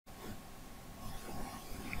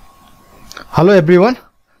Hello everyone,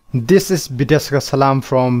 this is Bidyaska Salam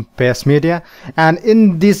from PS Media, and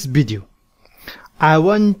in this video I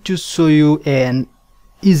want to show you an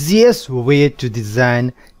easiest way to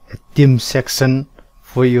design a theme section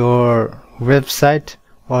for your website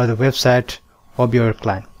or the website of your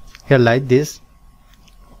client. Here like this,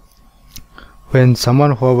 when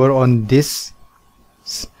someone hover on this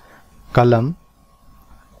column,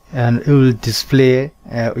 and it will display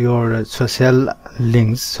your social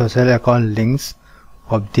account links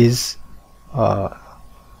of this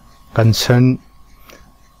concerned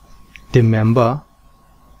team member.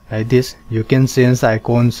 Like this, you can change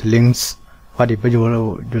icons, links, whatever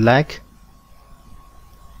you like.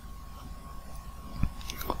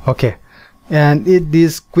 Okay, and it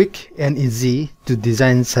is quick and easy to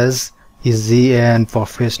design such easy and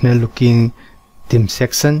professional looking theme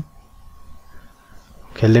section.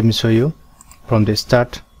 Okay, let me show you from the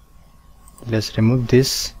start. Let's remove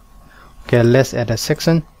this. Okay, let's add a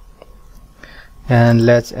section and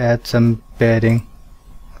let's add some padding,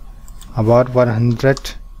 about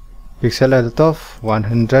 100 pixel at the top,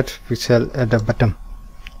 100 pixel at the bottom.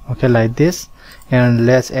 Okay, like this, and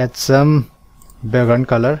let's add some background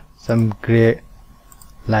color, some gray,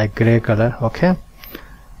 like gray color. Okay,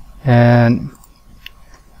 and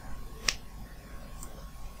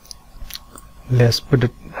let's put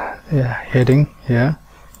it heading here,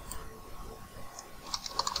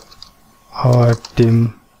 our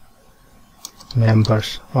team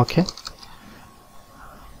members. Okay,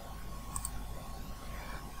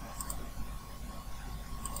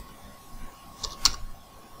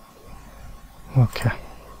 okay,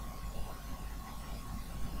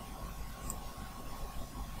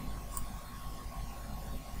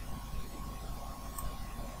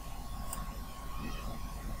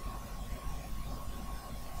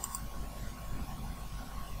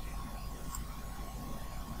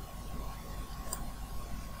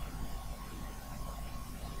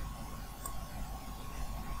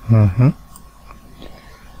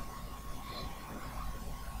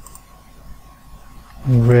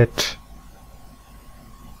 red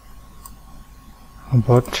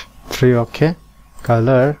about 3. Okay,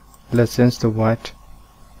 color, let's change to white.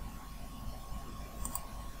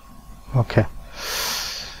 Okay,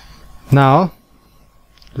 now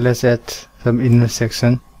let's add some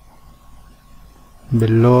intersection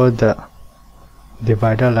below the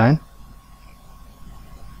divider line.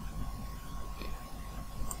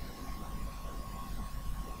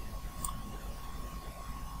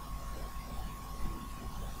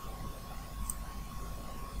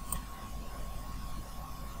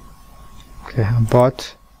 Okay,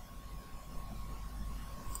 about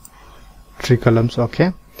 3 columns.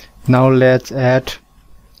 Okay, now let's add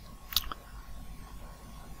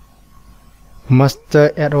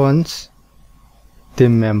master add-ons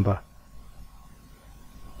team member.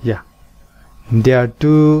 Yeah, there are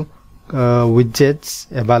 2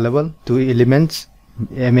 widgets available, 2 elements,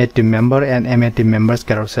 MA team member and MA team members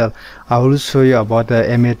carousel. I will show you about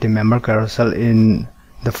the MA team member carousel in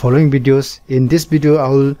the following videos. In this video I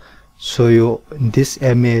will show you this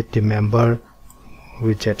MA team member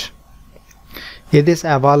widget. It is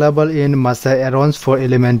available in master add-ons for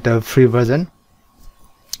Elementor free version.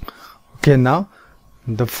 Okay, now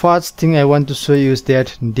the first thing I want to show you is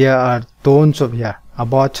that there are tons of here,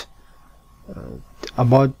 about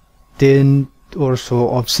 10 or so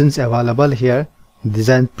options available here,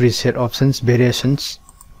 design preset options, variations.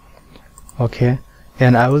 Okay,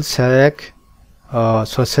 and I will select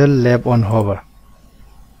social lab on hover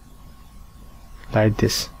like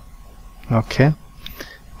this. Okay,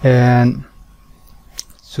 and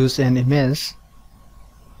choose an image.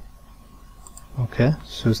 Okay,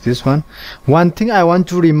 choose this one. One thing I want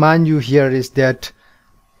to remind you here is that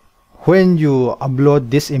when you upload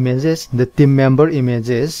these images, the team member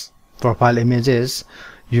images, profile images,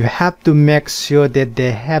 you have to make sure that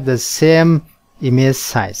they have the same image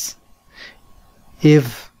size.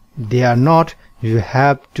 If they are not, you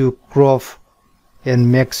have to crop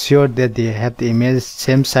and make sure that they have the image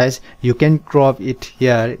same size. You can crop it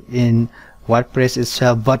here in WordPress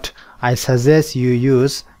itself, but I suggest you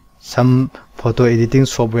use some photo editing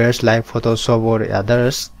softwares like Photoshop or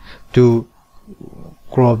others to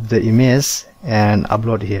crop the image and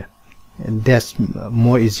upload here, and that's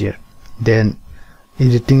more easier than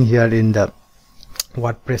editing here in the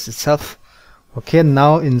WordPress itself. Okay,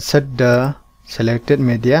 now insert the selected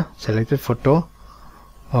media, selected photo.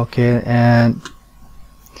 Okay, and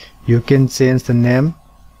you can change the name,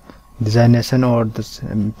 designation, or the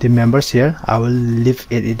team members here. I will leave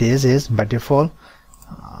it as by default.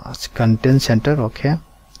 Content center. Okay,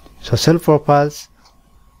 social profiles,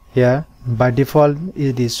 here by default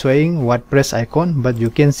it is showing WordPress icon, but you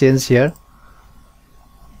can change here.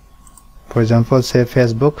 For example, say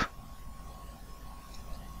Facebook.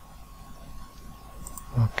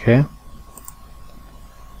 Okay,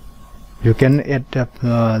 you can add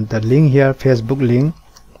the link here, Facebook link.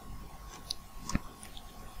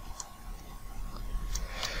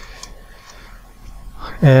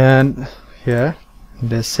 And here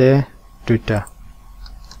let's say Twitter.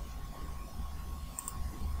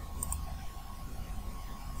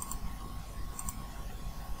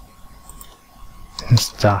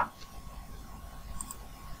 Insta.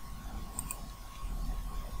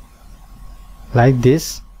 Like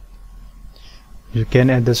this, you can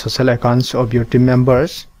add the social accounts of your team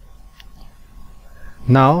members.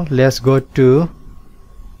 Now let's go to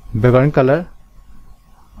background color.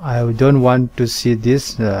 I don't want to see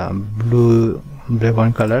this blue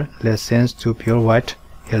background color. Let's change to pure white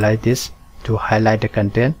here like this to highlight the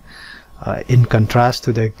content in contrast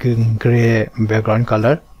to the gray background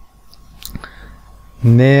color.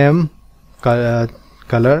 Name color,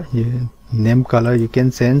 name color you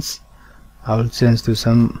can change. I will change to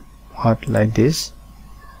some hot like this.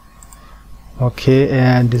 Okay,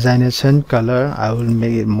 and designation color I will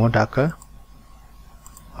make it more darker.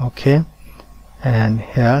 Okay, and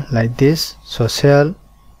here like this. Social,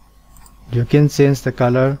 you can change the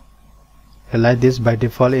color like this. By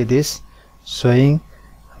default it is showing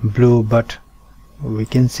blue, but we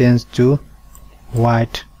can change to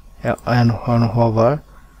white and on hover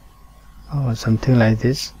or something like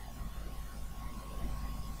this,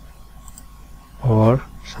 or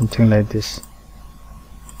something like this.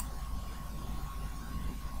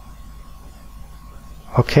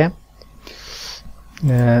 Okay,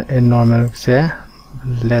 in normal say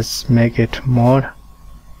let's make it more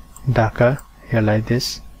darker here like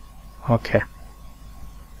this. Okay,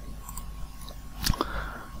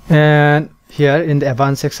 and here in the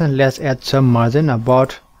advanced section let's add some margin,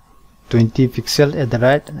 about 20 pixels at the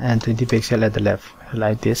right and 20 pixels at the left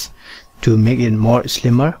like this, to make it more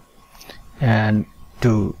slimmer and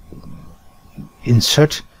to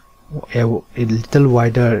insert a little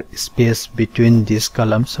wider space between these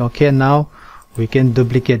columns. Okay, now we can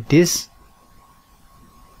duplicate this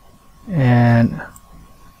and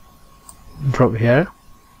drop here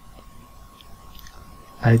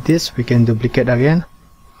like this. We can duplicate again,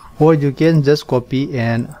 or you can just copy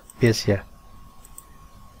and paste here.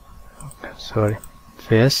 Sorry,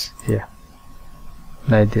 paste here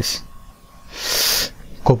like this.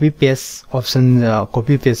 Copy paste option,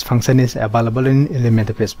 copy paste function is available in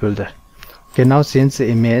Elementor Page Builder. Okay, now change the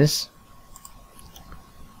image.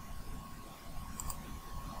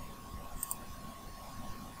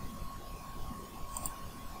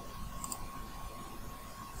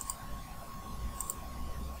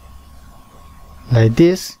 Like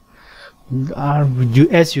this.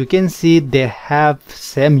 As you can see, they have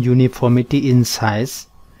same uniformity in size,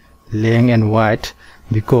 length and width,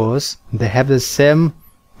 because they have the same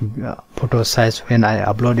photo size when I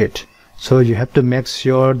upload it. So you have to make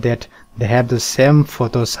sure that they have the same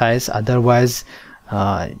photo size, otherwise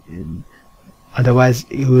it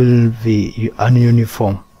will be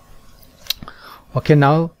ununiform. Okay,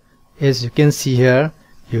 now as you can see here,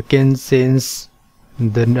 you can change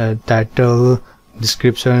the title,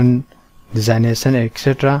 description, designation,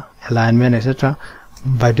 etc., alignment, etc.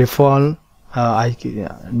 By default I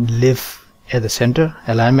leave at the center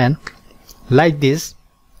alignment like this.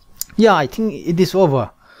 Yeah, I think it is over.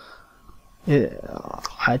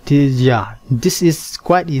 Yeah, this is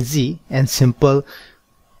quite easy and simple.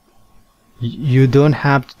 You don't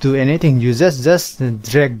have to do anything. You just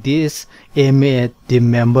drag this the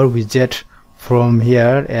member widget from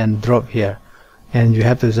here and drop here, and you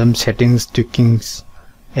have some settings, tweakings,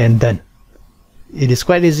 and done. It is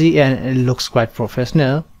quite easy and it looks quite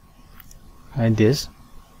professional like this.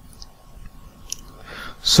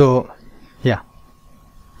 So yeah,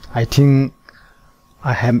 I think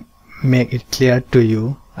I have made it clear to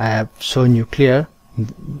you. I have shown you clear.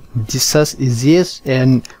 This is easiest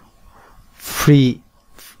and free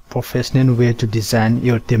professional way to design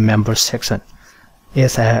your team member section.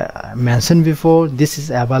 As I mentioned before, this is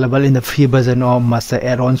available in the free version of Master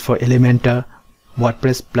Add-ons for Elementor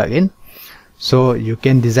WordPress plugin. So you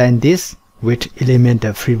can design this with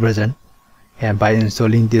Elementor free version, and by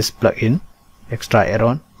installing this plugin, extra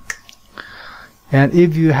add-on. And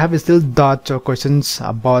if you have still doubts or questions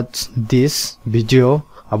about this video,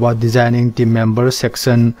 about designing team member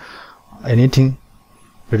section, anything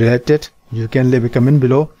related, you can leave a comment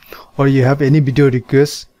below, or you have any video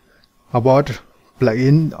requests about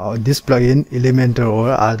plugin or this plugin, Elementor,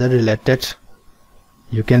 or other related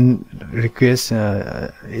you can request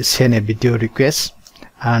send a video request,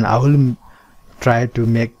 and I will try to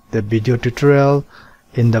make the video tutorial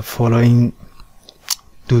in the following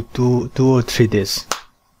two or 3 days.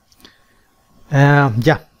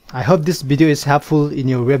 Yeah, I hope this video is helpful in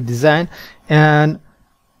your web design, and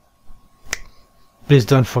please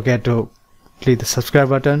don't forget to click the subscribe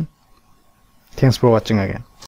button. Thanks for watching again.